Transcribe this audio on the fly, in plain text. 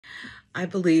I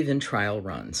believe in trial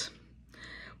runs.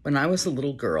 When I was a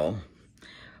little girl,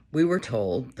 we were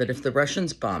told that if the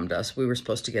Russians bombed us, we were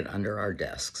supposed to get under our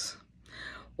desks.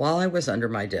 While I was under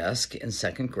my desk in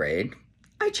second grade,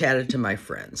 I chatted to my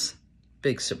friends.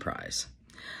 Big surprise.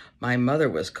 My mother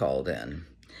was called in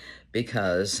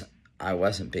because I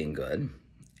wasn't being good,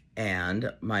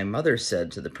 and my mother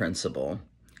said to the principal,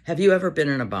 "Have you ever been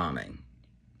in a bombing?"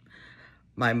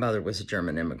 My mother was a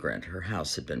German immigrant. Her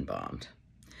house had been bombed.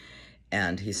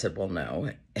 And he said, "Well,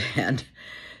 no." And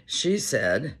she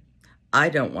said, "I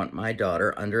don't want my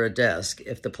daughter under a desk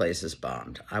if the place is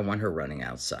bombed. I want her running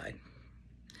outside."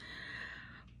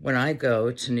 When I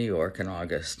go to New York in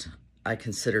August, I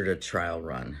consider it a trial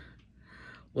run.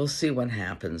 We'll see what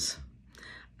happens.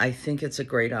 I think it's a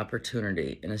great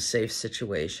opportunity in a safe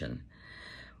situation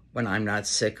when I'm not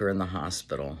sick or in the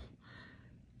hospital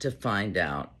to find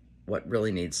out what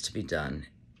really needs to be done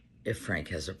if Frank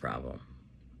has a problem.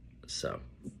 So,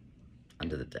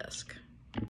 under the desk.